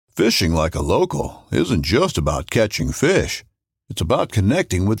Fishing like a local isn't just about catching fish. It's about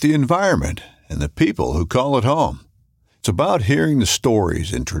connecting with the environment and the people who call it home. It's about hearing the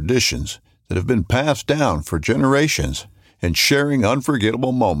stories and traditions that have been passed down for generations and sharing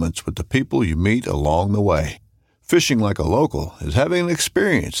unforgettable moments with the people you meet along the way. Fishing like a local is having an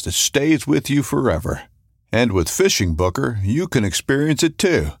experience that stays with you forever. And with Fishing Booker, you can experience it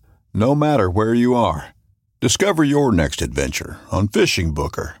too, no matter where you are. Discover your next adventure on Fishing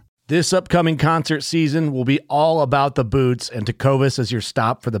Booker. This upcoming concert season will be all about the boots, and Tecovas is your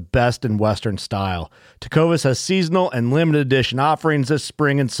stop for the best in Western style. Tecovas has seasonal and limited edition offerings this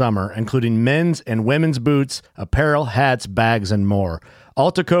spring and summer, including men's and women's boots, apparel, hats, bags, and more.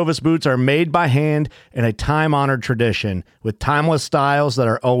 All Tecovas boots are made by hand in a time-honored tradition with timeless styles that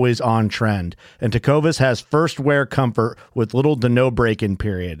are always on trend. And Tecovas has first wear comfort with little to no break-in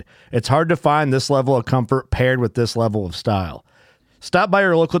period. It's hard to find this level of comfort paired with this level of style. Stop by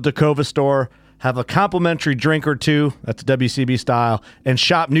your local Tecovas store, have a complimentary drink or two, that's WCB style, and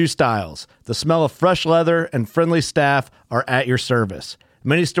shop new styles. The smell of fresh leather and friendly staff are at your service.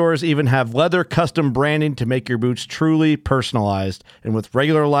 Many stores even have leather custom branding to make your boots truly personalized. And with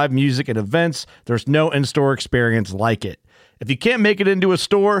regular live music and events, there's no in-store experience like it. If you can't make it into a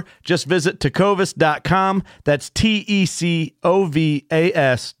store, just visit tecovas.com. That's TECOVAS.com.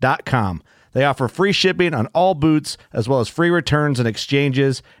 They offer free shipping on all boots, as well as free returns and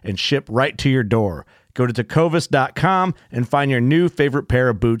exchanges, and ship right to your door. Go to tecovas.com and find your new favorite pair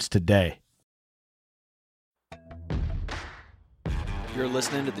of boots today. You're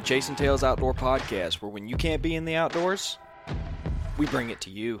listening to the Chasing Tales Outdoor Podcast, where when you can't be in the outdoors, we bring it to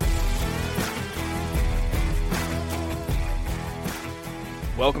you.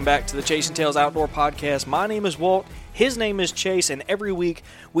 Welcome back to the Chasing Tales Outdoor Podcast. My name is Walt. His name is Chase, and every week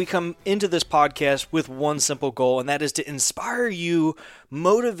we come into this podcast with one simple goal, and that is to inspire you,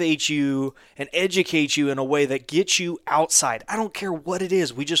 motivate you, and educate you in a way that gets you outside. I don't care what it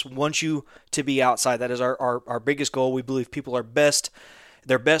is. We just want you to be outside. That is our biggest goal. We believe people are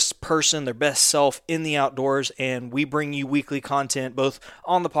their best person, their best self in the outdoors, and we bring you weekly content both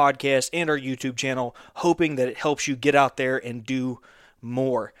on the podcast and our YouTube channel, hoping that it helps you get out there and do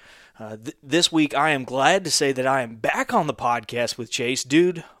more. This week, I am glad to say that I am back on the podcast with Chase.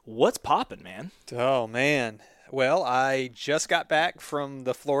 Dude, what's poppin', man? Oh, man. Well, I just got back from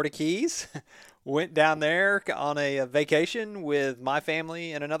the Florida Keys. Went down there on a vacation with my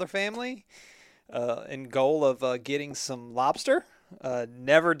family and another family in goal of getting some lobster.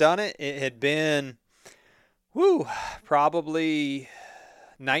 Never done it. It had been, probably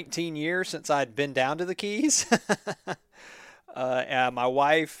 19 years since I'd been down to the Keys. My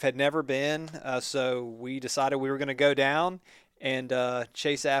wife had never been, so we decided we were going to go down and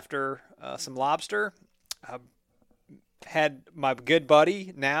chase after some lobster. Had my good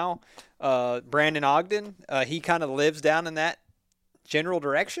buddy now, Brandon Ogden. He kind of lives down in that general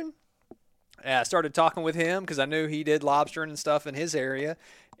direction. I started talking with him because I knew he did lobstering and stuff in his area,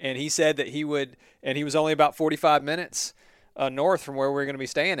 and he said that he would, and he was only about 45 minutes north from where we were going to be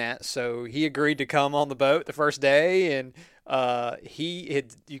staying at, so he agreed to come on the boat the first day, and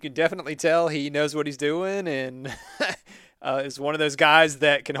you can definitely tell he knows what he's doing, and is one of those guys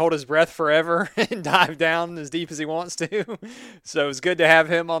that can hold his breath forever and dive down as deep as he wants to. So it was good to have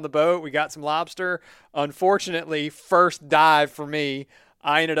him on the boat. We got some lobster. Unfortunately, first dive for me,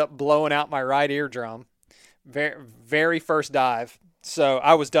 I ended up blowing out my right eardrum. Very, very first dive. So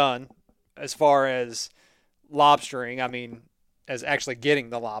I was done as far as lobstering. I mean, as actually getting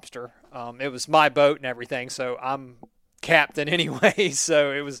the lobster. It was my boat and everything, so I'm captain anyway.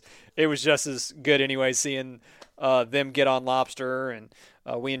 So it was just as good anyway, seeing them get on lobster, and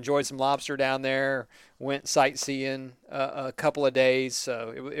we enjoyed some lobster down there. Went sightseeing a couple of days,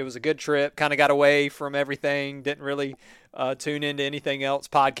 so it was a good trip. Kind of got away from everything. Didn't really tune into anything else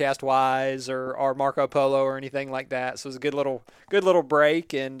podcast wise or Marco Polo or anything like that. So it was a good little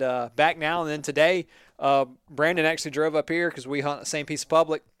break, and back now. And then today, Brandon actually drove up here because we hunt the same piece of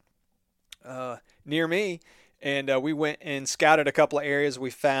public near me, and we went and scouted a couple of areas we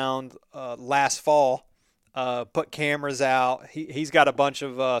found last fall. Put cameras out. He's got a bunch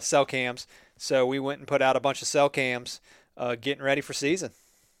of cell cams, so we went and put out a bunch of cell cams, getting ready for season.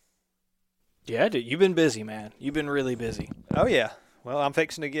 Yeah, dude, you've been busy, man. You've been really busy. Oh yeah. Well, I'm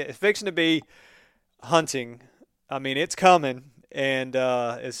fixing to be hunting. I mean, it's coming, and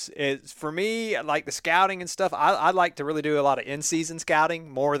it's for me, like the scouting and stuff. I like to really do a lot of in-season scouting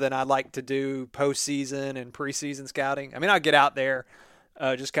more than I like to do post-season and preseason scouting. I mean, I'll get out there,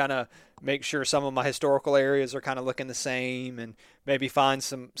 just kind of make sure some of my historical areas are kind of looking the same, and maybe find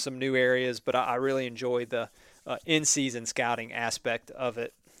some new areas. But I really enjoy the in-season scouting aspect of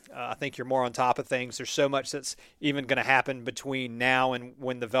it. I think you're more on top of things. There's so much that's even going to happen between now and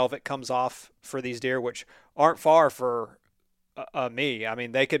when the velvet comes off for these deer, which aren't far for me. I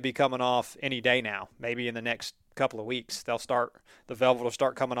mean, they could be coming off any day now. Maybe in the next couple of weeks, the velvet will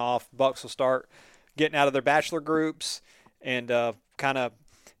start coming off. Bucks will start getting out of their bachelor groups and kind of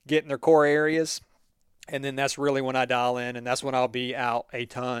getting their core areas. And then that's really when I dial in, and that's when I'll be out a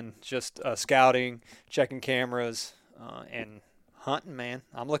ton, just scouting, checking cameras, and hunting, man.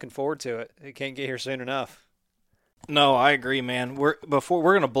 I'm looking forward to it. It can't get here soon enough. No, I agree, man. We're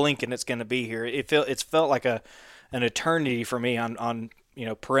gonna blink and it's gonna be here. It's felt like an eternity for me on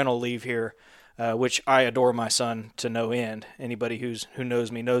parental leave here, which I adore my son to no end. Anybody who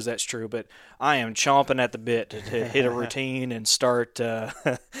knows me knows that's true. But I am chomping at the bit to hit a routine and start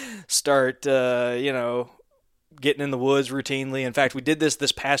getting in the woods routinely. In fact, we did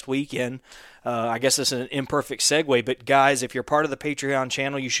this past weekend. I guess this is an imperfect segue, but guys, if you're part of the Patreon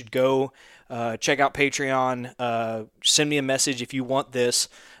channel, you should go check out Patreon. Send me a message if you want this.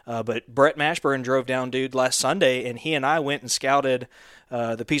 But Brett Mashburn drove down, dude, last Sunday, and he and I went and scouted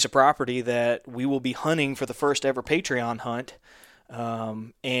the piece of property that we will be hunting for the first ever Patreon hunt.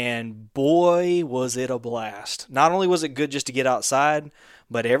 And boy, was it a blast. Not only was it good just to get outside,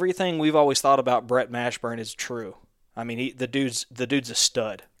 but everything we've always thought about Brett Mashburn is true. I mean, the dude's a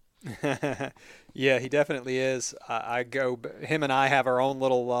stud. Yeah, he definitely is. Him and I have our own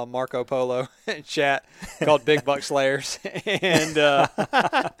little Marco Polo chat called Big Buck Slayers, and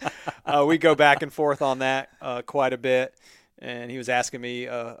we go back and forth on that quite a bit. And he was asking me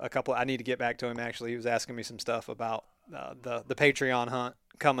I need to get back to him, actually. He was asking me some stuff about the Patreon hunt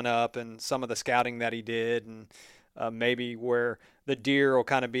coming up and some of the scouting that he did, and maybe where the deer will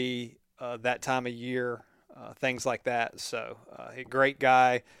kind of be that time of year, things like that. So a great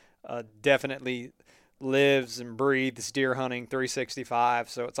guy. Definitely lives and breathes deer hunting 365,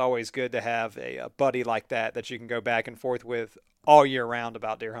 so it's always good to have a buddy like that you can go back and forth with all year round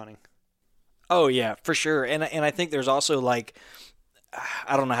about deer hunting. Oh yeah, for sure. And I think there's also, like,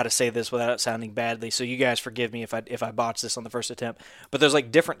 I don't know how to say this without it sounding badly, so you guys forgive me if I botch this on the first attempt. But there's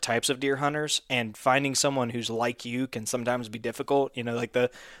like different types of deer hunters, and finding someone who's like you can sometimes be difficult. Like the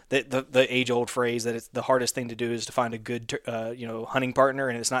age-old phrase that it's the hardest thing to do is to find a good hunting partner,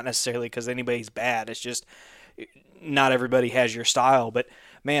 and it's not necessarily because anybody's bad. It's just not everybody has your style. But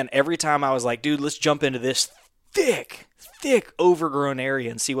man, every time I was like, dude, let's jump into this thick, overgrown area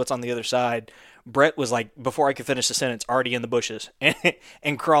and see what's on the other side, Brett was like, before I could finish the sentence, already in the bushes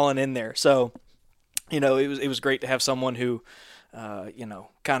and crawling in there. So, it was great to have someone who,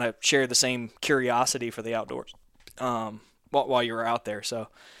 kind of shared the same curiosity for the outdoors while you were out there. So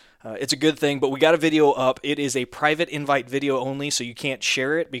it's a good thing. But we got a video up. It is a private invite video only, so you can't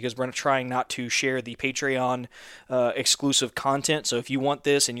share it because we're trying not to share the Patreon exclusive content. So if you want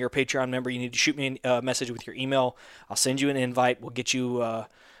this and you're a Patreon member, you need to shoot me a message with your email. I'll send you an invite. We'll get you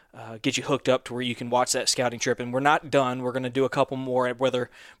hooked up to where you can watch that scouting trip. And we're not done. We're going to do a couple more. Whether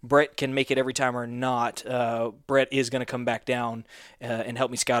Brett can make it every time or not, Brett is going to come back down and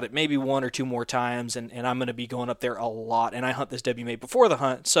help me scout it maybe one or two more times. And I'm going to be going up there a lot. And I hunt this WMA before the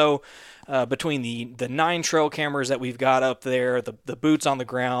hunt. So between the 9 trail cameras that we've got up there, the boots on the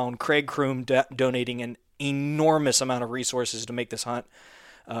ground, Craig Kroom donating an enormous amount of resources to make this hunt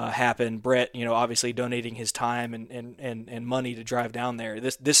happen. Brett, obviously donating his time and money to drive down there.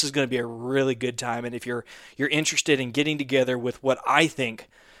 This is going to be a really good time. And if you're interested in getting together with what I think,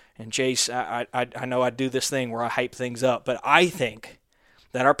 and Chase, I know I do this thing where I hype things up, but I think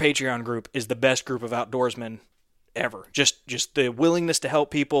that our Patreon group is the best group of outdoorsmen ever. Just the willingness to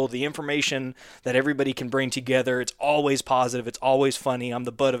help people, the information that everybody can bring together. It's always positive. It's always funny. I'm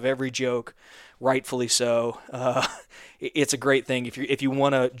the butt of every joke, rightfully so. It's a great thing. If you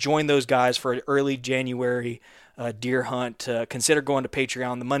want to join those guys for an early January deer hunt, consider going to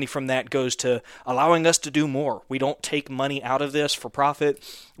Patreon. The money from that goes to allowing us to do more. We don't take money out of this for profit.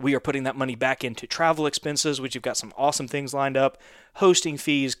 We are putting that money back into travel expenses, which you've got some awesome things lined up, hosting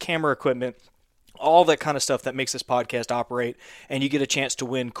fees, camera equipment, all that kind of stuff that makes this podcast operate. And you get a chance to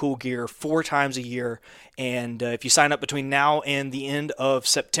win cool gear 4 times a year. And if you sign up between now and the end of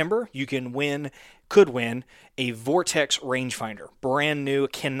September, you could win a Vortex rangefinder. Brand new.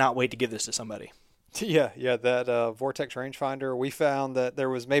 Cannot wait to give this to somebody. Yeah, that Vortex rangefinder. We found that there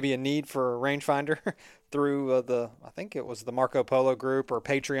was maybe a need for a rangefinder through I think it was the Marco Polo group or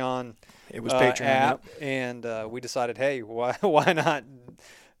Patreon. It was Patreon app, yep. And we decided, hey, why not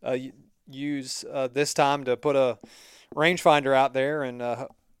use this time to put a rangefinder out there, and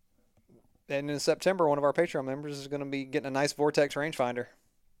in September, one of our Patreon members is going to be getting a nice Vortex rangefinder.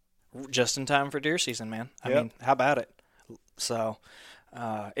 Just in time for deer season, man. I Yep. mean, how about it? So,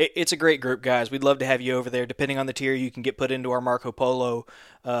 It's a great group, guys. We'd love to have you over there. Depending on the tier, you can get put into our Marco Polo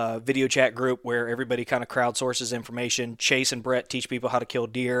video chat group where everybody kind of crowdsources information. Chase and Brett teach people how to kill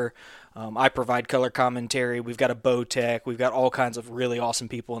deer. I provide color commentary. We've got a bow tech. We've got all kinds of really awesome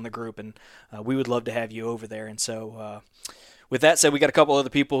people in the group, and we would love to have you over there. And so with that said, we got a couple other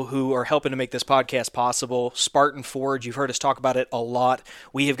people who are helping to make this podcast possible. Spartan Forge, you've heard us talk about it a lot.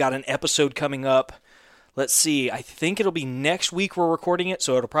 We have got an episode coming up. Let's see, I think it'll be next week we're recording it,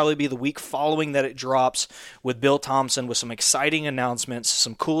 so it'll probably be the week following that it drops with Bill Thompson with some exciting announcements,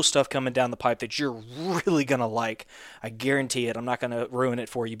 some cool stuff coming down the pipe that you're really going to like. I guarantee it. I'm not going to ruin it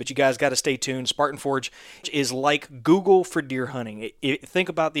for you, but you guys got to stay tuned. Spartan Forge is like Google for deer hunting. Think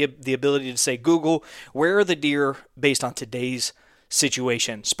about the ability to say, Google, where are the deer based on today's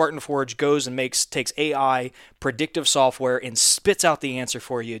situation? Spartan Forge goes and takes AI, predictive software, and spits out the answer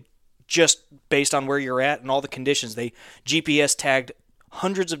for you, just based on where you're at and all the conditions. They GPS tagged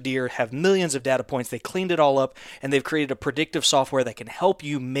hundreds of deer, have millions of data points. They cleaned it all up, and they've created a predictive software that can help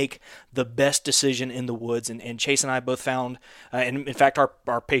you make the best decision in the woods. And Chase and I both found, and in fact, our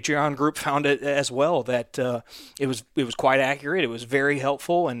Patreon group found it as well, that it was quite accurate. It was very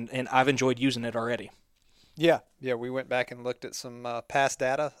helpful, and I've enjoyed using it already. Yeah, we went back and looked at some past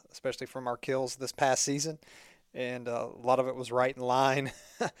data, especially from our kills this past season, and a lot of it was right in line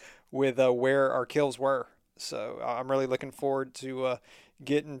with where our kills were. So I'm really looking forward to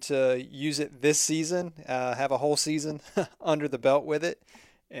getting to use it this season, have a whole season under the belt with it.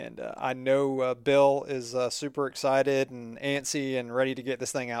 And I know Bill is super excited and antsy and ready to get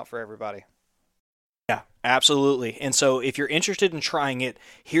this thing out for everybody. Yeah, absolutely. And so if you're interested in trying it,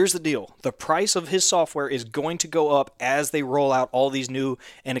 here's the deal. The price of his software is going to go up as they roll out all these new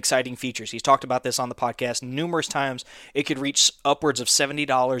and exciting features. He's talked about this on the podcast numerous times. It could reach upwards of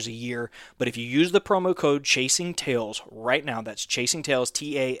 $70 a year. But if you use the promo code Chasing Tails right now, that's Chasing Tails,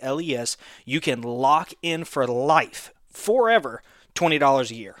 TALES, you can lock in for life, forever,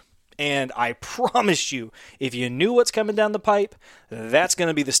 $20 a year. And I promise you, if you knew what's coming down the pipe, that's going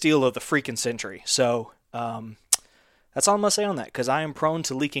to be the steal of the freaking century. So that's all I'm going to say on that, because I am prone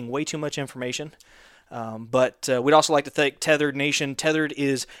to leaking way too much information. But we'd also like to thank Tethered Nation. Tethered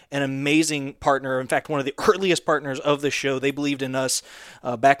is an amazing partner. In fact, one of the earliest partners of the show. They believed in us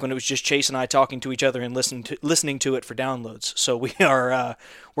back when it was just Chase and I talking to each other and listening to it for downloads. So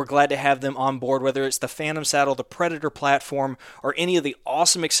we're glad to have them on board, whether it's the Phantom Saddle, the Predator platform, or any of the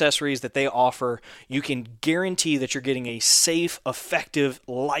awesome accessories that they offer. You can guarantee that you're getting a safe, effective,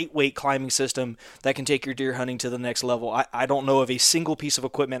 lightweight climbing system that can take your deer hunting to the next level. I don't know of a single piece of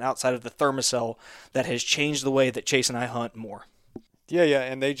equipment outside of the Thermacell that has changed the way that Chase and I hunt more. Yeah,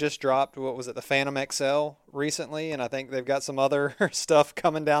 and they just dropped, what was it, the Phantom XL recently, and I think they've got some other stuff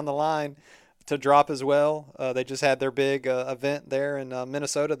coming down the line to drop as well. They just had their big event there in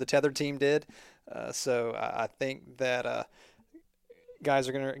Minnesota, the Tethered team did. So I think that guys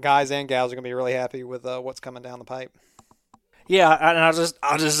and gals are going to be really happy with what's coming down the pipe. Yeah, and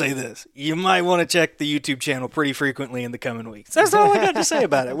I'll just say this: you might want to check the YouTube channel pretty frequently in the coming weeks. That's all I got to say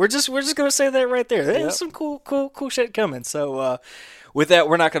about it. We're just going to say that right there. There's some cool shit coming. So with that,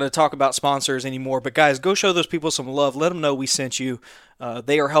 we're not going to talk about sponsors anymore. But guys, go show those people some love. Let them know we sent you.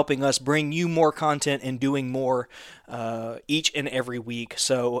 They are helping us bring you more content and doing more each and every week.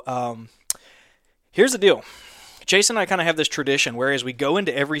 So here's the deal. Chase and I kind of have this tradition, whereas we go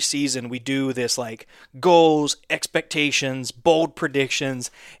into every season, we do this like goals, expectations, bold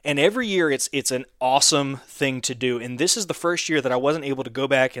predictions, and every year it's an awesome thing to do. And this is the first year that I wasn't able to go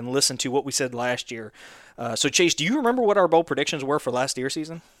back and listen to what we said last year. So Chase, do you remember what our bold predictions were for last deer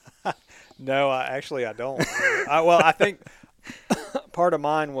season? No, I don't. I think part of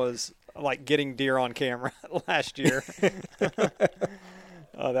mine was like getting deer on camera last year.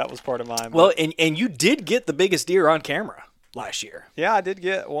 That was part of mine. Well, and you did get the biggest deer on camera last year. Yeah, I did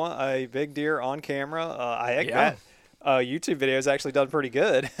get a big deer on camera. That YouTube video has actually done pretty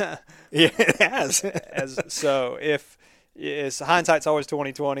good. Yeah, it has. So if hindsight's always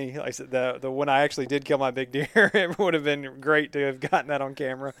 20/20. Like I said, the when I actually did kill my big deer, it would have been great to have gotten that on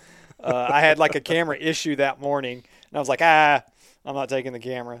camera. I had like a camera issue that morning, and I was like, I'm not taking the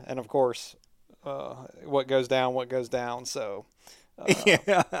camera. And of course, what goes down. So.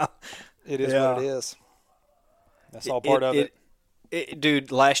 Yeah, it is what it is. That's all part of it.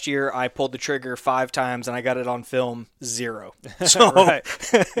 Dude, last year I pulled the trigger 5 times and I got it on film 0. So right.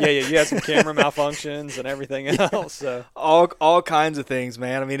 Yeah, you had some camera malfunctions and everything else. So. all kinds of things,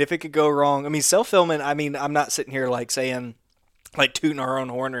 man. I mean, if it could go wrong, I mean, self-filming, I mean, I'm not sitting here like saying, like tooting our own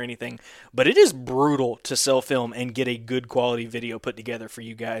horn or anything, but it is brutal to self-film and get a good quality video put together for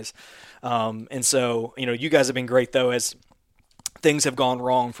you guys. And so, you guys have been great though, as things have gone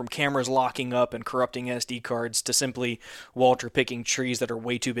wrong, from cameras locking up and corrupting SD cards to simply Walter picking trees that are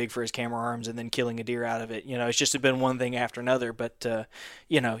way too big for his camera arms and then killing a deer out of it. It's just been one thing after another. But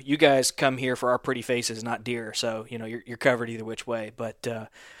you guys come here for our pretty faces, not deer. So you're covered either which way. But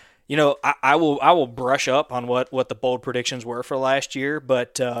I will brush up on what the bold predictions were for last year.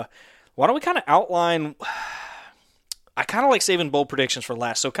 But why don't we kind of outline? I kind of like saving bold predictions for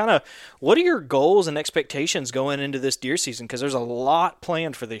last. So kind of what are your goals and expectations going into this deer season? Because there's a lot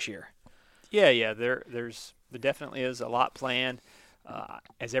planned for this year. Yeah. There definitely is a lot planned.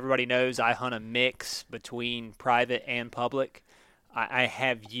 As everybody knows, I hunt a mix between private and public. I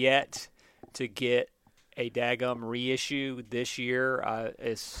have yet to get a daggum reissue this year.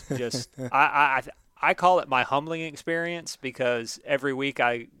 It's just I call it my humbling experience, because every week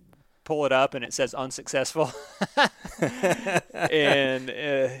I pull it up and it says unsuccessful, and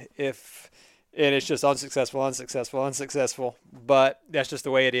it's just unsuccessful. But that's just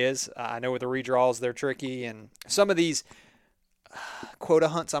the way it is. I know with the redraws they're tricky, and some of these quota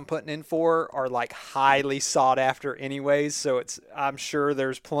hunts I'm putting in for are like highly sought after anyways. So I'm sure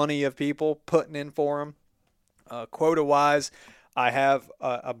there's plenty of people putting in for them. Quota wise, I have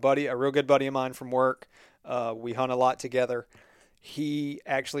a real good buddy of mine from work. We hunt a lot together. He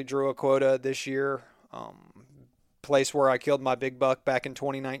actually drew a quota this year, place where I killed my big buck back in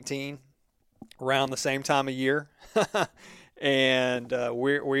 2019, around the same time of year. And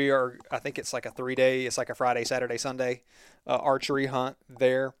we are, I think it's like a 3-day, it's like a Friday, Saturday, Sunday archery hunt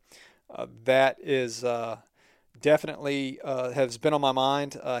there. That is definitely has been on my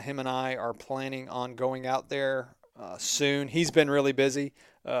mind. Him and I are planning on going out there soon. He's been really busy.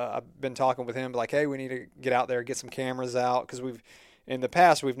 I've been talking with him like, hey, we need to get out there, get some cameras out, because in the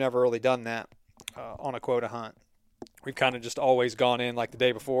past we've never really done that on a quota hunt. We've kind of just always gone in like the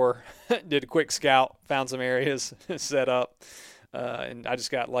day before, did a quick scout, found some areas, set up, and I just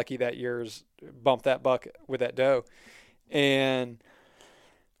got lucky that year's bumped that buck with that doe. And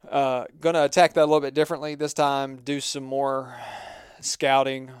gonna attack that a little bit differently this time, do some more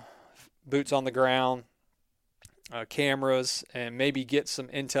scouting, boots on the ground, cameras, and maybe get some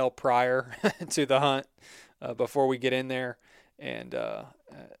intel prior to the hunt before we get in there and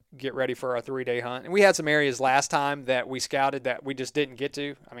get ready for our 3-day hunt. And we had some areas last time that we scouted that we just didn't get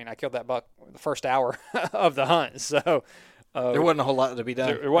to. I mean, I killed that buck the first hour of the hunt, so there wasn't a whole lot to be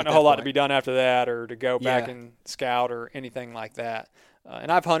done. There wasn't a whole lot to be done after that, or to go back and scout or anything like that.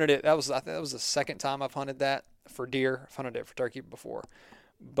 And I've hunted it. I think that was the second time I've hunted that for deer. I've hunted it for turkey before,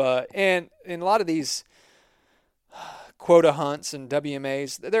 and in a lot of these quota hunts and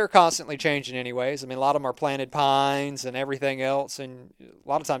WMAs, they're constantly changing anyways. I mean, a lot of them are planted pines and everything else, and a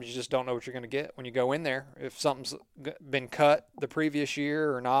lot of times you just don't know what you're going to get when you go in there. If something's been cut the previous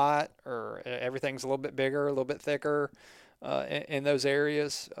year or not, or everything's a little bit bigger, a little bit thicker in those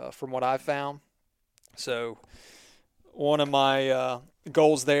areas from what I've found. So one of my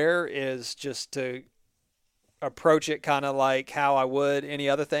goals there is just to approach it kind of like how I would any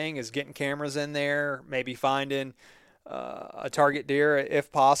other thing, is getting cameras in there, maybe finding a target deer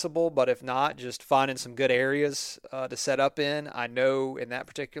if possible, but if not, just finding some good areas to set up in. I know in that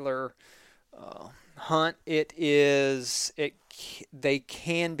particular hunt, they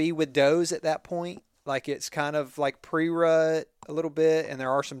can be with does at that point. Like it's kind of like pre-rut a little bit, and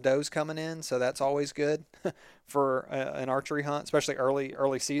there are some does coming in, so that's always good for an archery hunt, especially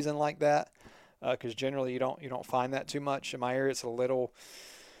early season like that. Because generally you don't find that too much in my area. It's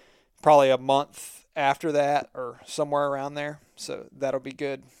probably a month after that or somewhere around there. So that'll be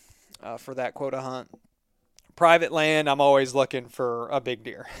good for that quota hunt. Private land, I'm always looking for a big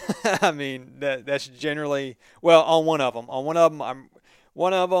deer. I mean, that's generally, well, on one of them,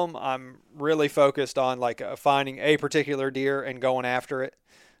 I'm really focused on like finding a particular deer and going after it.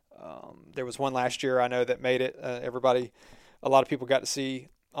 There was one last year I know that made it. A lot of people got to see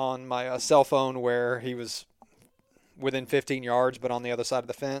on my cell phone where he was within 15 yards, but on the other side of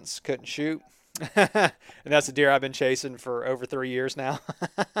the fence, couldn't shoot. And that's a deer I've been chasing for over 3 years now.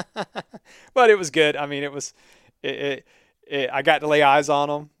 But it was good. I mean, I got to lay eyes on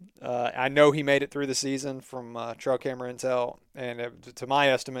him. I know he made it through the season from trail camera intel, and to my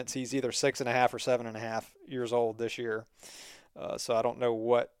estimates, he's either 6.5 or 7.5 years old this year. So I don't know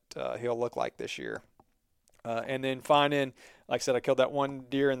what he'll look like this year. And then finding, like I said, I killed that one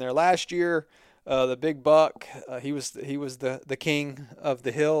deer in there last year. The big buck, he was the king of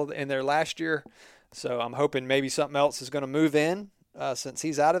the hill in there last year. So I'm hoping maybe something else is going to move in since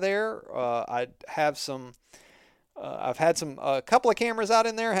he's out of there. I've had a couple of cameras out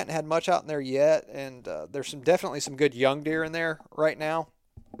in there. Hadn't had much out in there yet, and there's definitely some good young deer in there right now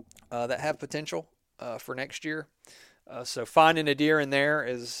that have potential for next year. So finding a deer in there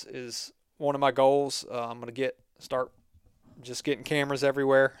is one of my goals. I'm going to start just getting cameras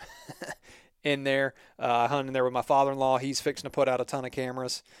everywhere in there. I hunt in there with my father-in-law. He's fixing to put out a ton of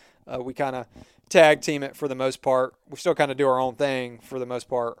cameras. We kind of tag team it for the most part. We still kind of do our own thing for the most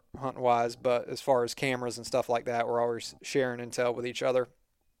part, hunting-wise, but as far as cameras and stuff like that, we're always sharing intel with each other,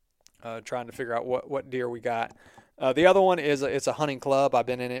 trying to figure out what deer we got. The other one is it's a hunting club. I've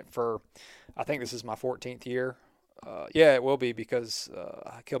been in it for, I think this is my 14th year. Yeah, it will be because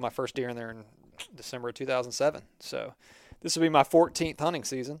I killed my first deer in there in December of 2007. So this will be my 14th hunting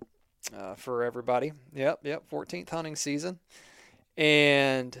season for everybody. Yep, 14th hunting season.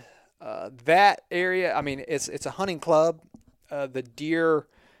 And that area, I mean, it's a hunting club. The deer,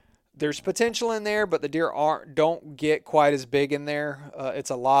 there's potential in there, but the deer don't get quite as big in there. It's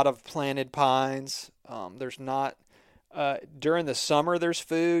a lot of planted pines. There's not during the summer there's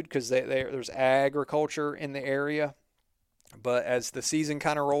food because there's agriculture in the area. But as the season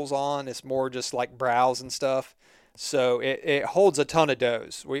kind of rolls on, it's more just like browse and stuff. So it holds a ton of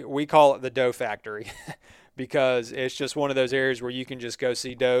does. We call it the doe factory. Because it's just one of those areas where you can just go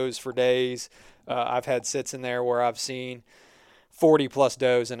see does for days. I've had sits in there where I've seen 40 plus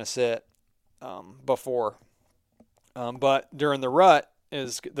does in a sit before. But during the rut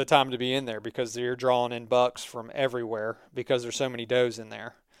is the time to be in there because you're drawing in bucks from everywhere because there's so many does in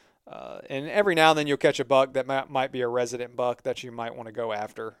there. And every now and then you'll catch a buck that might be a resident buck that you might want to go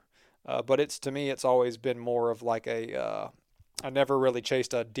after. But to me, it's always been more of like I never really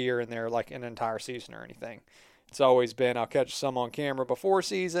chased a deer in there like an entire season or anything. It's always been I'll catch some on camera before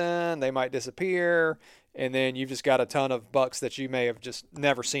season, they might disappear, and then you've just got a ton of bucks that you may have just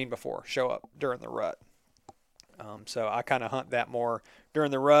never seen before show up during the rut. So I kind of hunt that more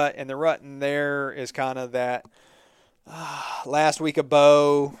during the rut, and the rut in there is kind of that last week of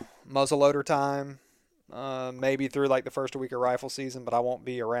bow, muzzleloader time, maybe through like the first week of rifle season, but I won't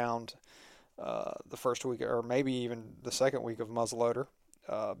be around the first week or maybe even the second week of muzzleloader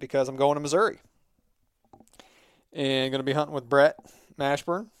because I'm going to Missouri and going to be hunting with Brett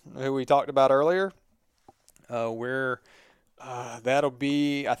Mashburn, who we talked about earlier. That'll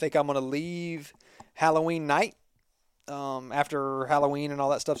be, I think I'm going to leave Halloween night after Halloween and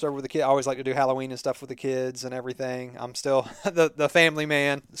all that stuff's over with the kids. I always like to do Halloween and stuff with the kids and everything. I'm still the family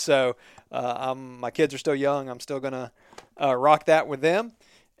man, so my kids are still young. I'm still going to rock that with them.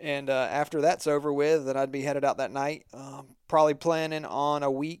 And after that's over with, then I'd be headed out that night. Probably planning on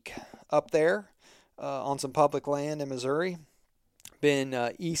a week up there on some public land in Missouri.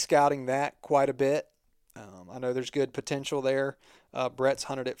 Been e-scouting that quite a bit. I know there's good potential there. Brett's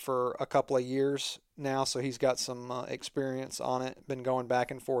hunted it for a couple of years now, so he's got some experience on it. Been going back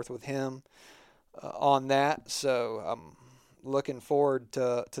and forth with him on that. So I'm looking forward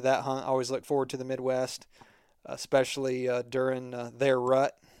to that hunt. I always look forward to the Midwest, especially during their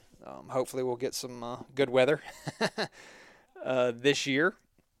rut. Hopefully we'll get some good weather this year.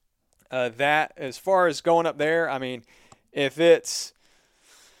 That as far as going up there, I mean, if it's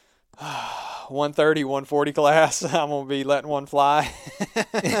 130, 140 class, I'm going to be letting one fly.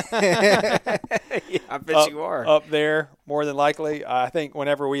 Yeah, I bet you are. Up there, more than likely. I think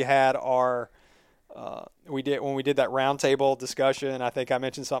whenever we had when we did that roundtable discussion, I think I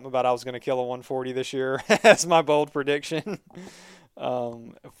mentioned something about I was going to kill a 140 this year. That's my bold prediction.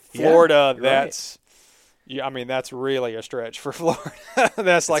 Florida, that's right. Yeah, I mean that's really a stretch for Florida.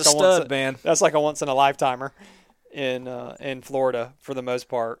 That's like a stud, man. That's like a once in a lifetimer in Florida for the most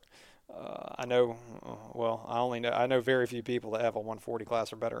part. I know. Well, I know very few people that have a 140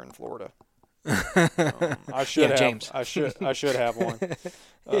 class or better in Florida. I should have one.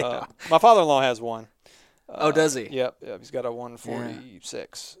 Yeah. My father-in-law has one. Oh, does he? Yep. He's got a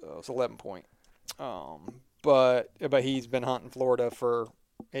 146. It's 11 point. But he's been hunting Florida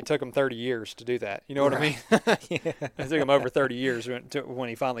it took him 30 years to do that. You know what I mean? Yeah. It took him over 30 years when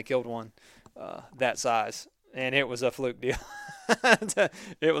he finally killed one that size. And it was a fluke deal.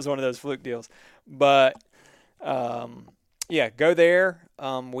 It was one of those fluke deals. But, go there.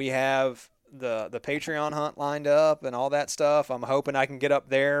 We have the Patreon hunt lined up and all that stuff. I'm hoping I can get up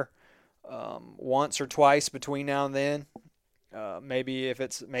there once or twice between now and then. Maybe if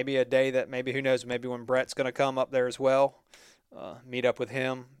it's maybe a day that who knows, maybe when Brett's going to come up there as well, meet up with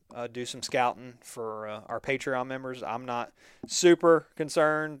him, do some scouting for our Patreon members. I'm not super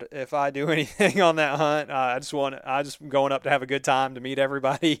concerned if I do anything on that hunt. I just going up to have a good time, to meet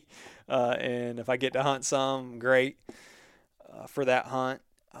everybody. And if I get to hunt some, great for that hunt.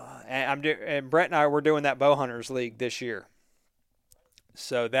 And Brett and I, we're doing that Bow Hunters League this year.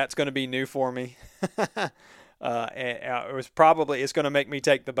 So that's going to be new for me. It's going to make me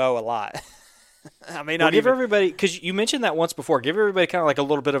take the bow a lot. I may Well, not give even. everybody, because you mentioned that once before. Give everybody kind of like a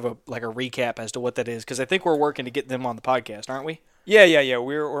little bit of a recap as to what that is, because I think we're working to get them on the podcast, aren't we? Yeah.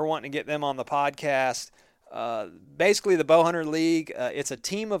 We're wanting to get them on the podcast. Basically, the Bowhunter League. It's a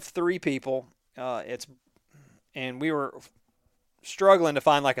team of 3 people. And we were struggling to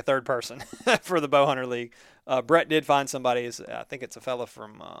find like a third person for the Bowhunter League. Brett did find somebody. I think it's a fella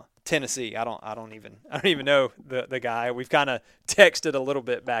from Tennessee. I don't even know the guy. We've kind of texted a little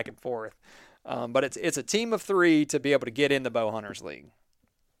bit back and forth. But it's a team of 3 to be able to get in the Bowhunters League.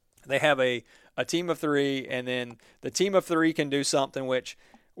 They have a team of 3, and then the team of 3 can do something which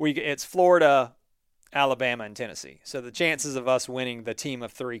it's Florida, Alabama, and Tennessee. So the chances of us winning the team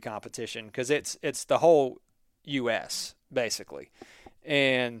of 3 competition, because it's the whole U.S. basically,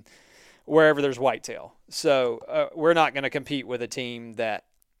 and wherever there's whitetail. So we're not going to compete with a team that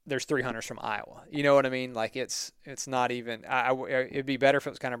there's 3 hunters from Iowa. You know what I mean? Like it's not even. It'd be better if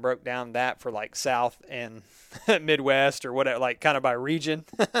it was kind of broke down that for like South and Midwest or whatever, like kind of by region.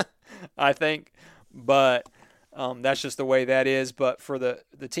 I think, but that's just the way that is. But for the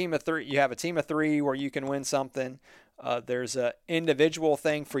team of 3, you have a team of 3 where you can win something. There's a individual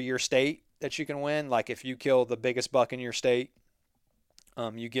thing for your state that you can win. Like if you kill the biggest buck in your state,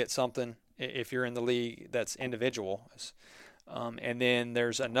 you get something if you're in the league that's individual. And then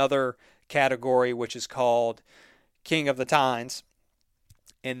there's another category which is called King of the Tines.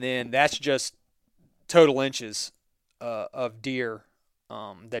 And then that's just total inches of deer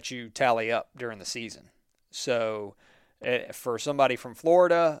that you tally up during the season. So for somebody from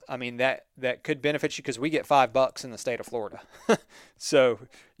Florida, I mean, that could benefit you because we get $5 in the state of Florida. So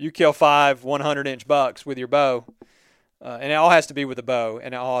you kill 5 100-inch bucks with your bow, and it all has to be with a bow,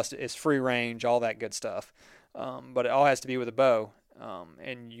 and it's free range, all that good stuff. But it all has to be with a bow,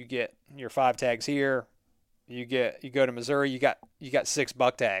 and you get your 5 tags here. You go to Missouri, you got 6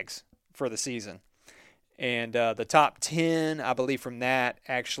 buck tags for the season, and the top 10, I believe, from that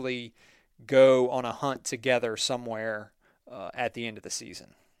actually go on a hunt together somewhere at the end of the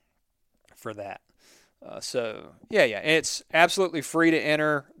season for that. So it's absolutely free to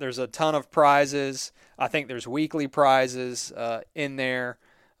enter. There's a ton of prizes. I think there's weekly prizes in there.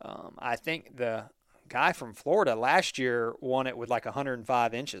 I think the guy from Florida last year won it with like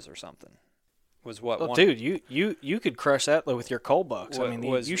 105 inches or something. Well, dude, you could crush that with your coal bucks. I mean,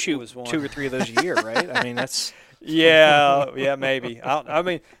 you shoot 2 or 3 of those a year, right? I mean, that's yeah, maybe. I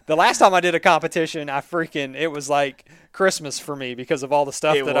mean, the last time I did a competition, it was like Christmas for me because of all the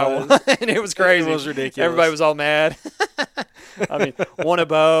stuff I won. And it was crazy. It was ridiculous. Everybody was all mad. I mean, won a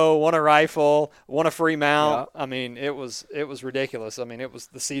bow, won a rifle, won a free mount. Yeah. I mean, it was ridiculous. I mean, it was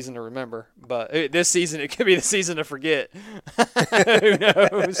the season to remember. But this season, it could be the season to forget. Who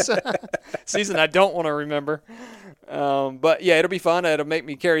knows? Season I don't want to remember. But yeah, it'll be fun. It'll make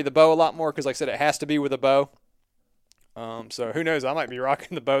me carry the bow a lot more because, like I said, it has to be with a bow. So who knows? I might be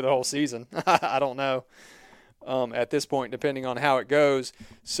rocking the bow the whole season. I don't know at this point, depending on how it goes.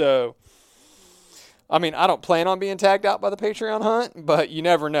 So, I mean, I don't plan on being tagged out by the Patreon hunt, but you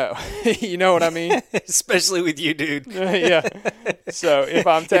never know. You know what I mean? Especially with you, dude. Yeah. So if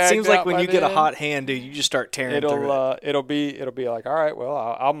I'm tagged out, it seems like when you get a hot hand, dude, you just start tearing through it. It'll be like, all right, well,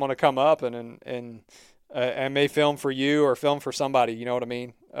 I'm gonna come up and I may film for you or film for somebody. You know what I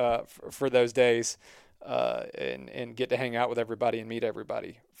mean? For those days. And get to hang out with everybody and meet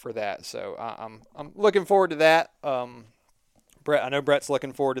everybody for that. So I'm looking forward to that. Brett, I know Brett's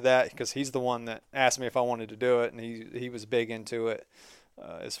looking forward to that because he's the one that asked me if I wanted to do it, and he was big into it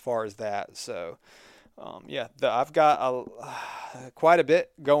as far as that. So I've got quite a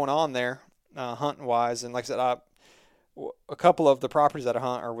bit going on there hunting wise, and like I said, a couple of the properties that I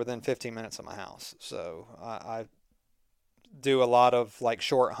hunt are within 15 minutes of my house. So I do a lot of like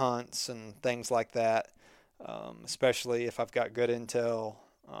short hunts and things like that, especially if I've got good intel.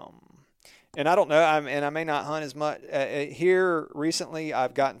 And I don't know, I may not hunt as much here recently.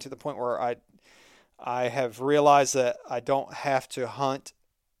 I've gotten to the point where I have realized that I don't have to hunt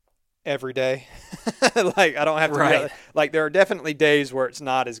every day. Like I don't have to. Right. Like there are definitely days where it's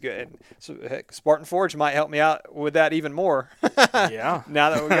not as good. And so, heck, Spartan Forge might help me out with that even more. Yeah.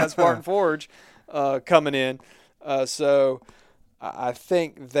 Now that we got Spartan Forge coming in. So I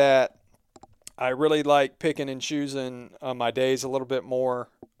think that I really like picking and choosing my days a little bit more,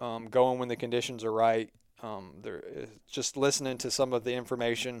 going when the conditions are right. Just listening to some of the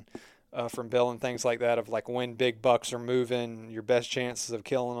information from Bill and things like that of like when big bucks are moving, your best chances of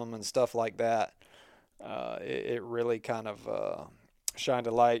killing them and stuff like that. It really kind of shined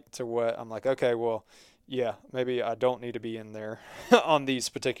a light to what I'm like, okay, well, yeah, maybe I don't need to be in there on these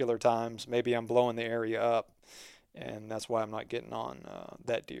particular times. Maybe I'm blowing the area up. And that's why I'm not getting on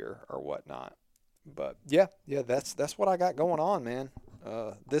that deer or whatnot. But yeah, that's what I got going on, man,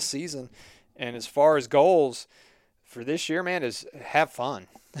 this season. And as far as goals for this year, man, is have fun.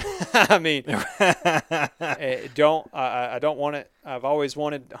 I mean, I don't want it. I've always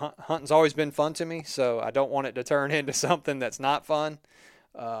wanted, hunting's always been fun to me, so I don't want it to turn into something that's not fun.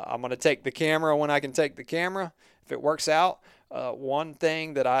 I'm going to take the camera when I can take the camera, if it works out. One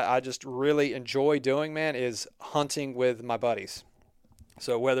thing that I just really enjoy doing, man, is hunting with my buddies.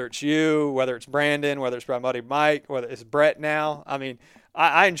 So whether it's you, whether it's Brandon, whether it's my buddy Mike, whether it's Brett now, I mean,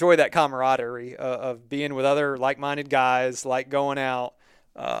 I enjoy that camaraderie of being with other like-minded guys, like going out.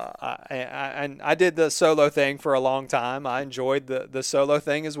 And I did the solo thing for a long time. I enjoyed the solo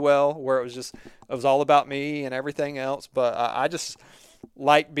thing as well, where it was all about me and everything else. But I just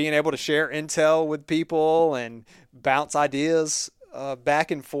like being able to share intel with people and bounce ideas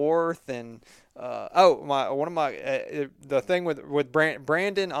back and forth. And the thing with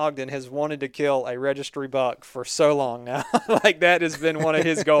Brandon Ogden has wanted to kill a registry buck for so long now. Like that has been one of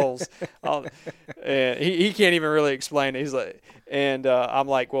his goals. And he can't even really explain it. He's like, and I'm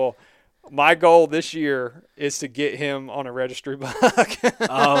like, well, my goal this year is to get him on a registry buck.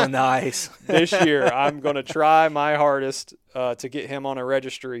 Oh, nice. This year, I'm going to try my hardest to get him on a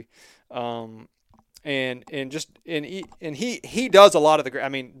registry. And he does a lot of the. I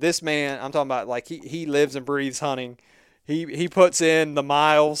mean, this man, I'm talking about, like he lives and breathes hunting. He puts in the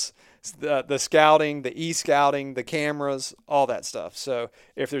miles, the scouting, the e-scouting, the cameras, all that stuff. So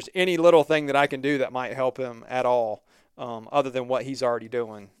if there's any little thing that I can do that might help him at all, other than what he's already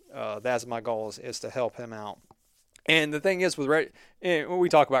doing, that's my goal is to help him out. And the thing is when we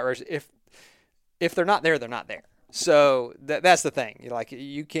talk about if they're not there, they're not there. So that's the thing.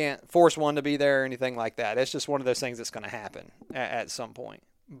 You can't force one to be there or anything like that. It's just one of those things that's going to happen at some point.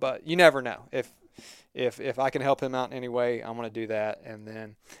 But you never know. If I can help him out in any way, I'm going to do that. And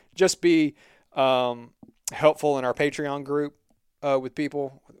then just be helpful in our Patreon group with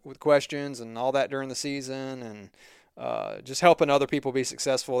people with questions and all that during the season, and just helping other people be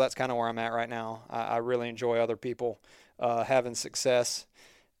successful. That's kind of where I'm at right now. I really enjoy other people having success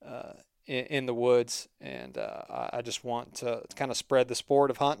in the woods, and I just want to kind of spread the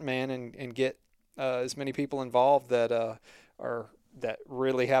sport of hunting, man, and get as many people involved that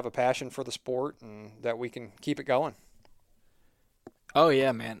really have a passion for the sport, and that we can keep it going. Oh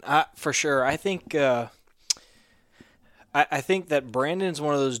yeah, man, for sure. I think I think that Brandon's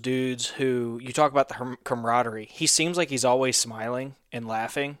one of those dudes who, you talk about the camaraderie. He seems like he's always smiling and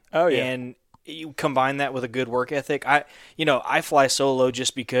laughing. Oh yeah, and you combine that with a good work ethic. I fly solo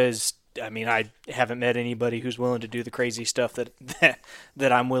just because. I mean, I haven't met anybody who's willing to do the crazy stuff that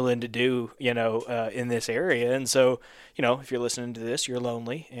I'm willing to do, in this area. And so, if you're listening to this, you're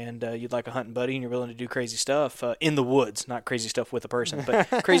lonely and you'd like a hunting buddy and you're willing to do crazy stuff in the woods, not crazy stuff with a person,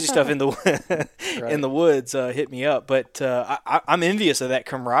 but crazy stuff in the in the woods, hit me up. But I'm envious of that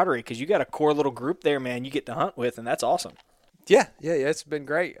camaraderie because you got a core little group there, man, you get to hunt with, and that's awesome. Yeah, it's been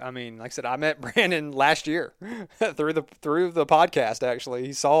great. I mean, like I said, I met Brandon last year through the podcast. Actually,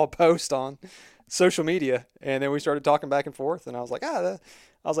 he saw a post on social media, and then we started talking back and forth. And I was like,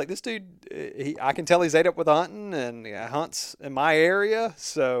 this dude, I can tell he's ate up with hunting and hunts in my area.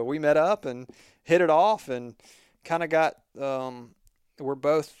 So we met up and hit it off, and kind of got. We're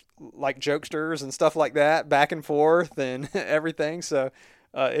both like jokesters and stuff like that, back and forth and everything. So.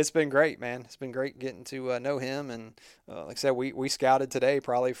 It's been great, man. It's been great getting to know him. And like I said, we scouted today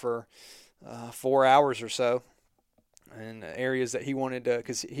probably for 4 hours or so in areas that he wanted to,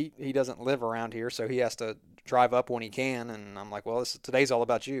 because he doesn't live around here, so he has to drive up when he can. And I'm like, well, today's all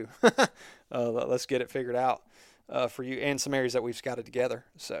about you. Let's get it figured out for you, and some areas that we've scouted together.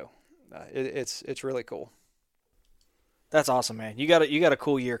 So it's really cool. That's awesome, man. You got a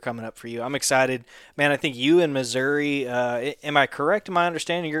cool year coming up for you. I'm excited, man. I think you in Missouri. Am I correct in my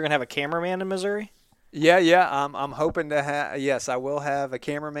understanding? You're gonna have a cameraman in Missouri? Yeah. I'm hoping to have. Yes, I will have a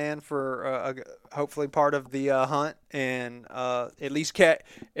cameraman for hopefully part of the hunt, and at least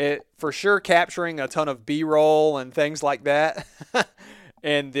for sure capturing a ton of B-roll and things like that,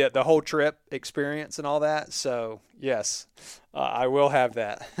 and the whole trip experience and all that. So yes. I will have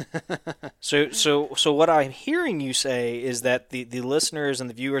that. So what I'm hearing you say is that the listeners and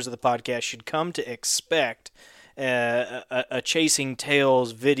the viewers of the podcast should come to expect a Chasing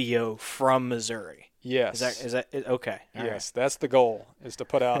Tales video from Missouri. Yes. Is that okay? All yes, right. That's the goal, is to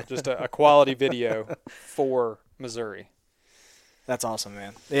put out just a quality video for Missouri. That's awesome,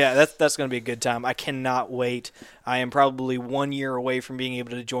 man. Yeah, that's going to be a good time. I cannot wait. I am probably 1 year away from being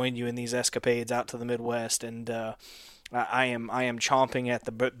able to join you in these escapades out to the Midwest, and I am chomping at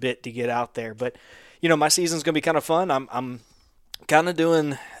the bit to get out there. But my season's going to be kind of fun. I'm kind of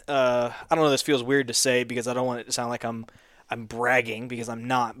doing. I don't know. This feels weird to say because I don't want it to sound like I'm bragging, because I'm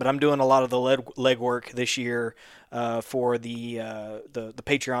not. But I'm doing a lot of the leg work this year for the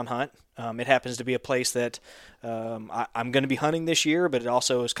Patreon hunt. It happens to be a place that I'm going to be hunting this year, but it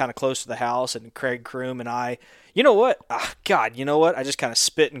also is kind of close to the house. And Craig Kroom and I, you know what? God, you know what? I just kind of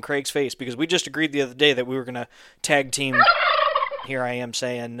spit in Craig's face because we just agreed the other day that we were going to tag team. Here I am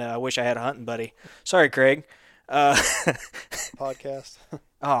saying, I wish I had a hunting buddy. Sorry, Craig. Podcast.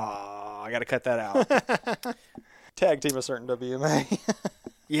 Oh, I got to cut that out. Tag team a certain WMA.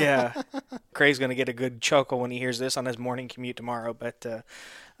 Yeah. Craig's going to get a good chuckle when he hears this on his morning commute tomorrow. But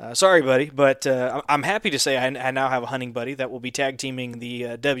sorry, buddy. But I'm happy to say I now have a hunting buddy that will be tag teaming the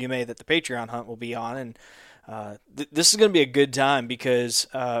WMA that the Patreon hunt will be on. And this is going to be a good time because,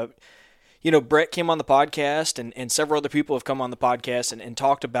 Brett came on the podcast and several other people have come on the podcast and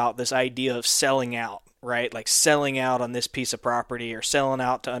talked about this idea of selling out, right? Like selling out on this piece of property or selling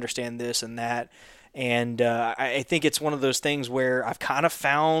out to understand this and that. And I think it's one of those things where I've kind of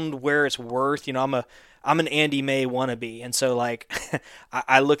found where it's worth. I'm an Andy May wannabe, and so like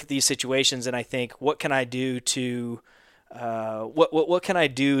I look at these situations and I think, what can I do to what can I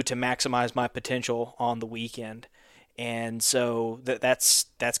do to maximize my potential on the weekend? And so that's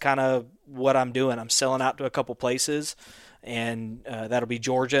kind of what I'm doing. I'm selling out to a couple places, and that'll be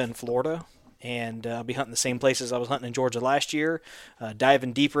Georgia and Florida. And I'll be hunting the same places I was hunting in Georgia last year,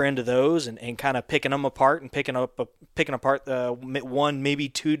 diving deeper into those and kind of picking them apart and picking apart one, maybe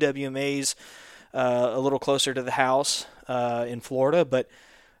two WMAs a little closer to the house in Florida. But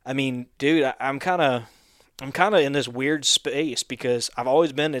I mean, dude, I'm kind of in this weird space because I've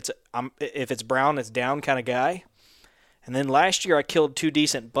always been if it's brown, it's down kind of guy. And then last year I killed 2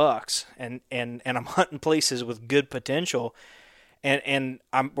 decent bucks, and I'm hunting places with good potential. And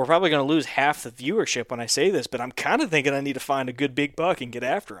we're probably going to lose half the viewership when I say this, but I'm kind of thinking I need to find a good big buck and get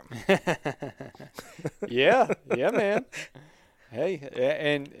after him. Yeah, man. Hey,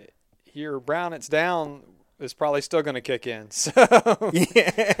 and your brown it's down is probably still going to kick in. So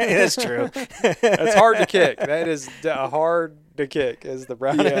yeah, that's true. That's hard to kick. That is hard to kick as the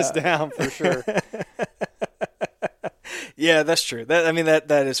brown is down for sure. Yeah, that's true.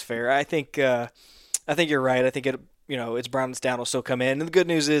 That is fair. I think you're right. I think it's brown, it's down, will still come in. And the good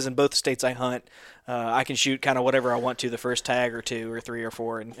news is, in both the states I hunt, I can shoot kind of whatever I want to the first tag or 2 or 3 or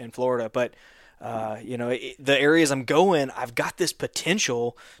 4 in Florida. But, the areas I'm going, I've got this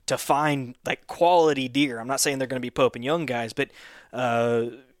potential to find like quality deer. I'm not saying they're going to be Pope and Young guys, but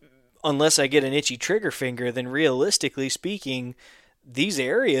unless I get an itchy trigger finger, then realistically speaking, these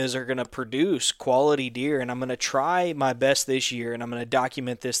areas are going to produce quality deer, and I'm going to try my best this year, and I'm going to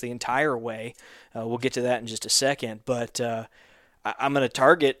document this the entire way. We'll get to that in just a second, but I'm going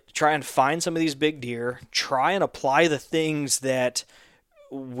to try and find some of these big deer, try and apply the things that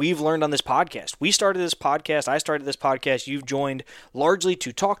we've learned on this podcast. I started this podcast, you've joined largely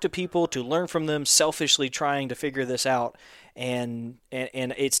to talk to people, to learn from them, selfishly trying to figure this out. And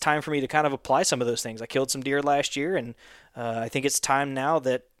it's time for me to kind of apply some of those things. I killed some deer last year, and I think it's time now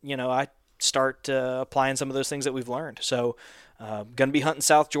that I start applying some of those things that we've learned. So going to be hunting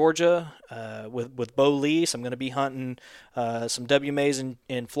South Georgia with Bo Lease. I'm going to be hunting some WMAs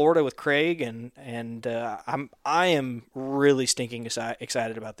in Florida with Craig, and I am really stinking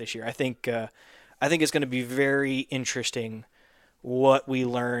excited about this year. I think it's going to be very interesting what we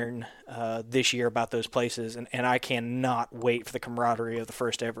learn this year about those places, and I cannot wait for the camaraderie of the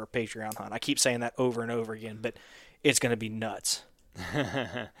first ever Patreon hunt. I keep saying that over and over again, but it's going to be nuts.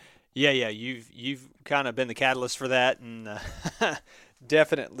 Yeah, you've kind of been the catalyst for that, and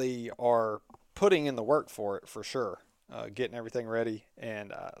definitely are putting in the work for it for sure, getting everything ready,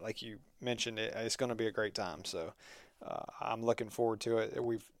 and like you mentioned, it's going to be a great time. So I'm looking forward to it.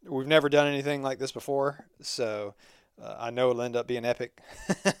 We've never done anything like this before, so. I know it'll end up being epic,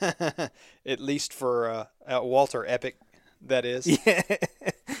 at least for Walter Epic, that is. Yeah.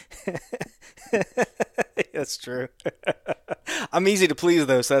 That's true. I'm easy to please,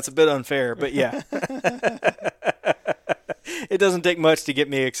 though, so that's a bit unfair, but yeah. It doesn't take much to get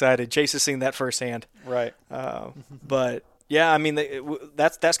me excited. Chase has seen that firsthand. Right. But yeah, I mean,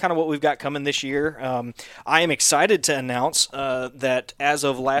 that's kind of what we've got coming this year. I am excited to announce that as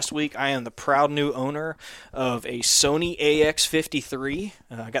of last week, I am the proud new owner of a Sony AX53.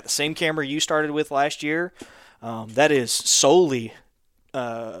 I got the same camera you started with last year. That is solely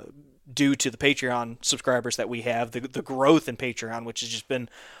due to the Patreon subscribers that we have, the growth in Patreon, which has just been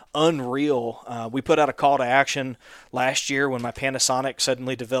unreal. We put out a call to action last year when my Panasonic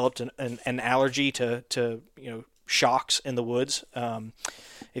suddenly developed an allergy to shocks in the woods.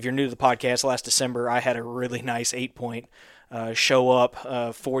 If you're new to the podcast, last December I had a really nice 8-point show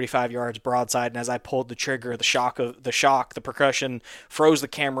up 45 yards broadside, and as I pulled the trigger, the percussion froze the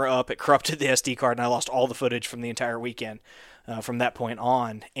camera up. It corrupted the SD card, and I lost all the footage from the entire weekend from that point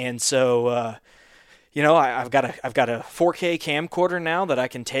on. And so, I've got a 4K camcorder now that I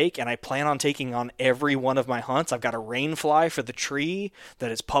can take, and I plan on taking on every one of my hunts. I've got a rainfly for the tree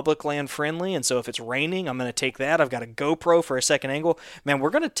that is public land friendly, and so if it's raining, I'm going to take that. I've got a GoPro for a second angle. Man, we're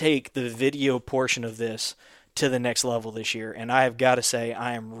going to take the video portion of this to the next level this year, and I have got to say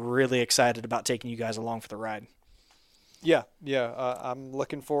I am really excited about taking you guys along for the ride. Yeah. I'm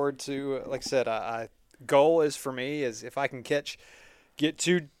looking forward to, like I said, goal is for me is if I can get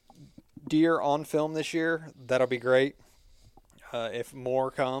 2 deer on film this year, that'll be great. If more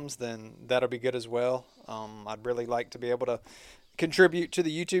comes, then that'll be good as well. I'd really like to be able to contribute to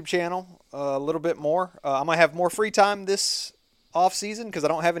the YouTube channel a little bit more. I might have more free time this off season because I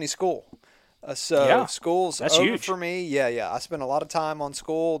don't have any school. School's that's over huge for me. Yeah. I spent a lot of time on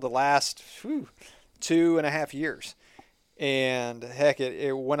school the last 2.5 years. And heck,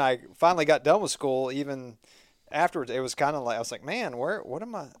 when I finally got done with school, even afterwards, it was kind of like, I was like, man, what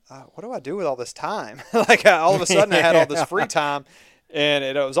do I do with all this time? Like all of a sudden I had all this free time, and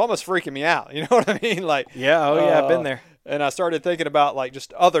it was almost freaking me out. You know what I mean? Like, I've been there. And I started thinking about like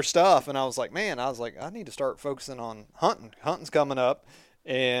just other stuff, and I was like, I need to start focusing on hunting. Hunting's coming up,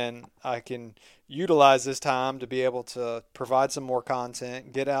 and I can utilize this time to be able to provide some more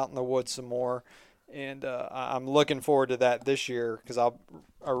content, get out in the woods some more. And I'm looking forward to that this year because I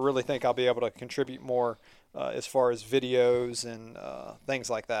really think I'll be able to contribute more as far as videos and things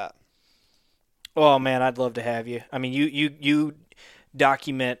like that. Oh man, I'd love to have you. I mean, you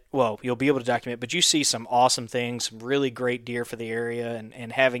document, well, you'll be able to document, but you see some awesome things, some really great deer for the area,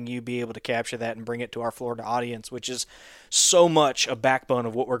 and having you be able to capture that and bring it to our Florida audience, which is so much a backbone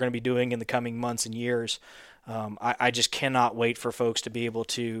of what we're going to be doing in the coming months and years. I just cannot wait for folks to be able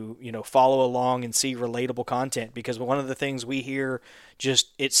to, follow along and see relatable content, because one of the things we hear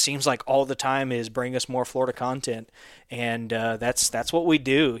it seems like all the time is bring us more Florida content. And that's what we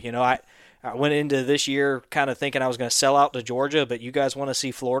do. I went into this year kind of thinking I was going to sell out to Georgia, but you guys want to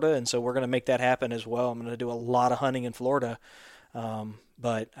see Florida, and so we're going to make that happen as well. I'm going to do a lot of hunting in Florida.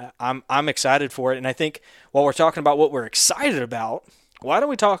 But I'm excited for it. And I think while we're talking about what we're excited about, why don't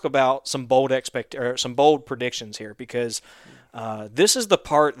we talk about some bold predictions here? Because this is the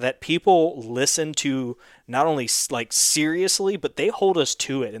part that people listen to, not only like seriously, but they hold us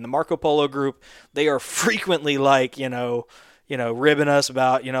to it. In the Marco Polo group, they are frequently like, ribbing us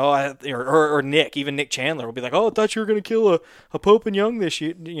about, or Nick, even Nick Chandler will be like, "Oh, I thought you were going to kill a Pope and Young this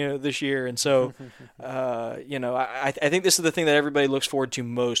year." And so, I think this is the thing that everybody looks forward to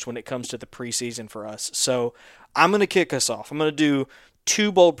most when it comes to the preseason for us. So I'm going to kick us off. I'm going to do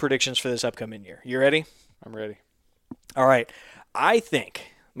 2 bold predictions for this upcoming year. You ready? I'm ready. All right. I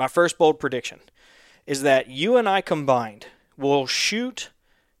think my first bold prediction is that you and I combined will shoot,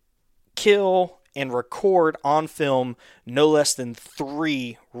 kill, and record on film no less than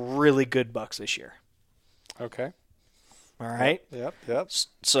 3 really good bucks this year. Okay. All right. Yep.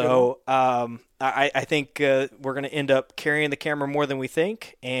 So I think we're going to end up carrying the camera more than we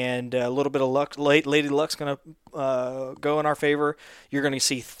think, and a little bit of luck, Lady Luck's going to go in our favor. You're going to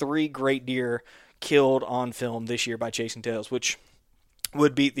see 3 great deer killed on film this year by Chasing Tails, which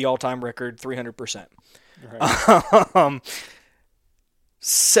would beat the all-time record 300%. Right.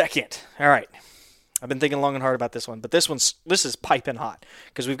 Second, all right. I've been thinking long and hard about this one, but this is piping hot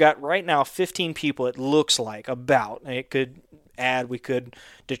because we've got right now 15 people. It looks like it could add, we could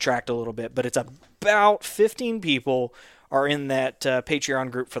detract a little bit, but it's about 15 people are in that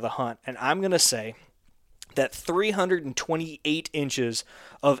Patreon group for the hunt, and I'm going to say that 328 inches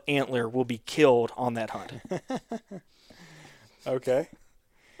of antler will be killed on that hunt. Okay,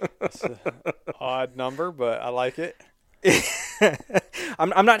 that's an odd number, but I like it.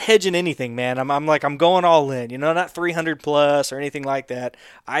 I'm not hedging anything, man. I'm going all in. Not 300 plus or anything like that.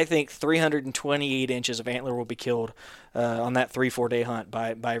 I think 328 inches of antler will be killed on that 3-4 day hunt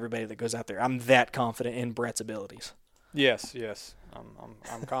by everybody that goes out there. I'm that confident in Brett's abilities. Yes.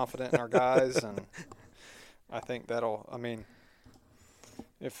 I'm confident in our guys, and I think that'll. I mean,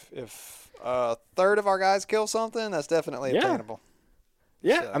 if a third of our guys kill something, that's definitely attainable.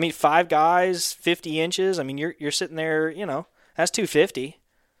 Yeah, so. I mean, 5 guys, 50 inches. I mean, you're sitting there, that's 250.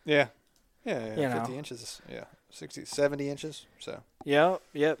 Yeah, 50 inches, 60, 70 inches, so. Yeah.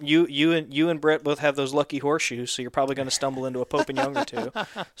 You and Brett both have those lucky horseshoes, so you're probably going to stumble into a Pope and Young or 2.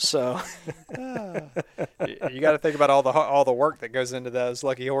 So. You got to think about all the work that goes into those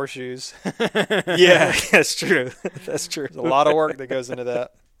lucky horseshoes. Yeah, that's true. That's true. There's a lot of work that goes into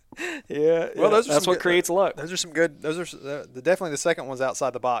that. Well, those are that's some what creates luck. Those are some good. Those are definitely the second one's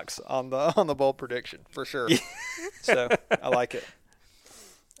outside the box on the bold prediction for sure. So I like it.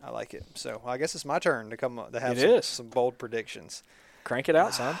 So I guess it's my turn to have some bold predictions. Crank it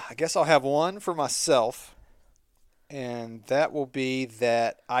out, son. I guess I'll have one for myself, and that will be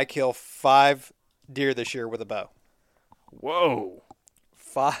that I kill 5 deer this year with a bow. Whoa.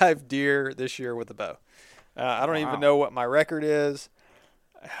 5 deer this year with a bow. I don't even know what my record is.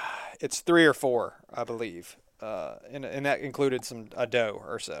 It's 3 or 4, I believe, and that included a doe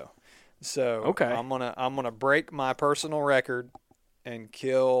or so. So okay. I'm gonna break my personal record and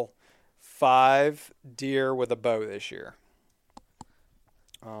kill 5 deer with a bow this year.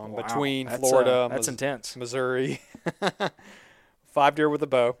 Between Florida, that's intense. Missouri, 5 deer with a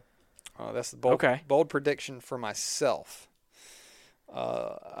bow. That's the bold prediction for myself.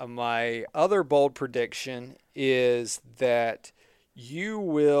 My other bold prediction is that you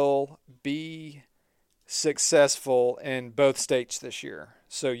will be successful in both states this year.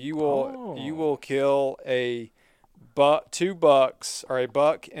 So you will kill a 2 bucks or a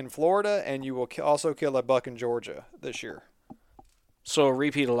buck in Florida, and you will also kill a buck in Georgia this year. So a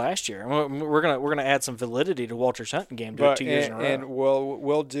repeat of last year. We're gonna add some validity to Walter's hunting game. Do it 2 years in a row. And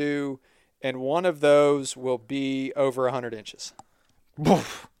we'll do, and one of those will be over 100 inches. I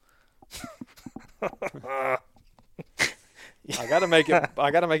gotta make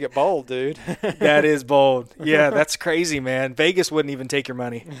it bold, dude. That is bold. Yeah, that's crazy, man. Vegas wouldn't even take your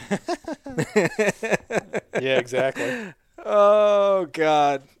money. Yeah, exactly. Oh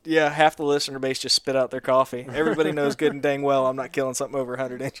God. Yeah, half the listener base just spit out their coffee. Everybody knows good and dang well I'm not killing something over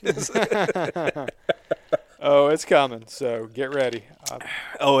 100 inches. Oh, it's coming. So get ready.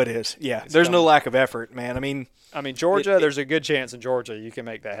 Oh, it is. Yeah, there's no lack of effort, man. I mean, Georgia. There's a good chance in Georgia you can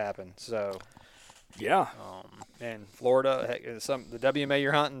make that happen. So, yeah. And Florida, heck, the WMA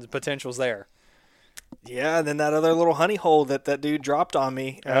you're hunting, the potential's there. Yeah, and then that other little honey hole that dude dropped on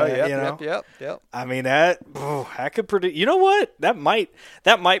me. Yep. I mean that could predict. You know what? That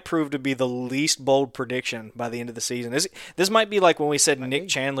might prove to be the least bold prediction by the end of the season. This might be like when we said Nick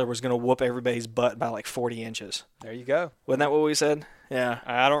Chandler was going to whoop everybody's butt by like 40 inches. There you go. Wasn't that what we said? Yeah.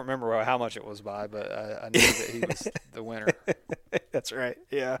 I don't remember how much it was by, but I knew that he was the winner. That's right.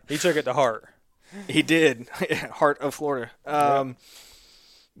 Yeah. He took it to heart. He did. Heart of Florida.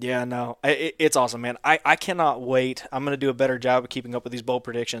 Yeah, no, it's awesome, man. I cannot wait. I'm going to do a better job of keeping up with these bold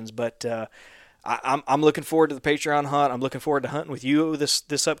predictions, but I'm looking forward to the Patreon hunt. I'm looking forward to hunting with you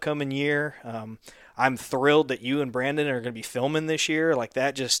this upcoming year. I'm thrilled that you and Brandon are going to be filming this year. Like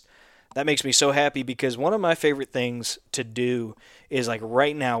that makes me so happy, because one of my favorite things to do is, like,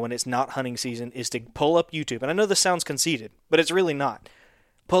 right now when it's not hunting season, is to pull up YouTube. And I know this sounds conceited, but it's really not.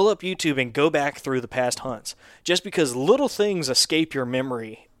 Pull up YouTube and go back through the past hunts, just because little things escape your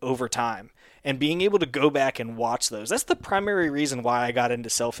memory over time, and being able to go back and watch those. That's the primary reason why I got into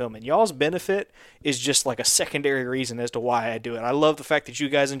self-filming. Y'all's benefit is just like a secondary reason as to why I do it. I love the fact that you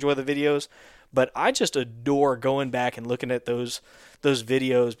guys enjoy the videos, but I just adore going back and looking at those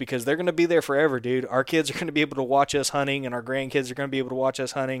videos, because they're going to be there forever, dude. Our kids are going to be able to watch us hunting, and our grandkids are going to be able to watch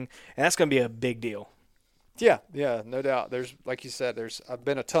us hunting, and that's going to be a big deal. Yeah, no doubt. There's, like you said, I've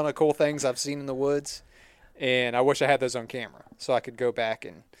been a ton of cool things I've seen in the woods, and I wish I had those on camera so I could go back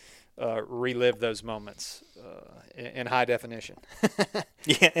and relive those moments in high definition.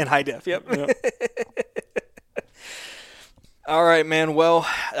 Yeah, in high def. Yep. All right, man. Well,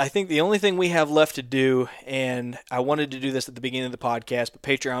 I think the only thing we have left to do, and I wanted to do this at the beginning of the podcast, but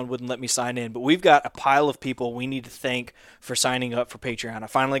Patreon wouldn't let me sign in, but we've got a pile of people we need to thank for signing up for Patreon. I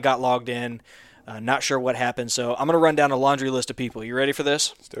finally got logged in. Not sure what happened, so I'm going to run down a laundry list of people. You ready for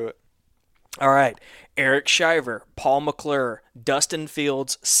this? Let's do it. All right. Eric Shiver, Paul McClure, Dustin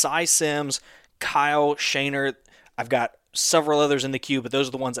Fields, Cy Sims, Kyle Shaner. I've got several others in the queue, but those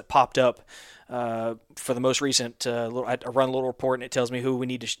are the ones that popped up for the most recent. I run a little report, and it tells me who we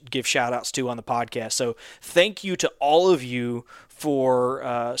need to give shout-outs to on the podcast. So thank you to all of you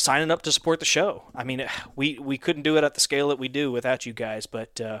for signing up to support the show. I mean, we couldn't do it at the scale that we do without you guys,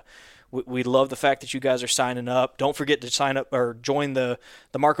 but we love the fact that you guys are signing up. Don't forget to sign up or join the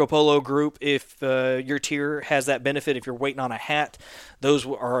Marco Polo group if your tier has that benefit. If you're waiting on a hat, those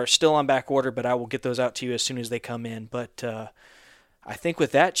are still on back order, but I will get those out to you as soon as they come in. But I think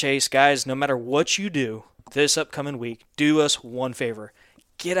with that, Chase, guys, no matter what you do this upcoming week, do us one favor.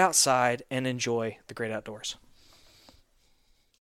 Get outside and enjoy the great outdoors.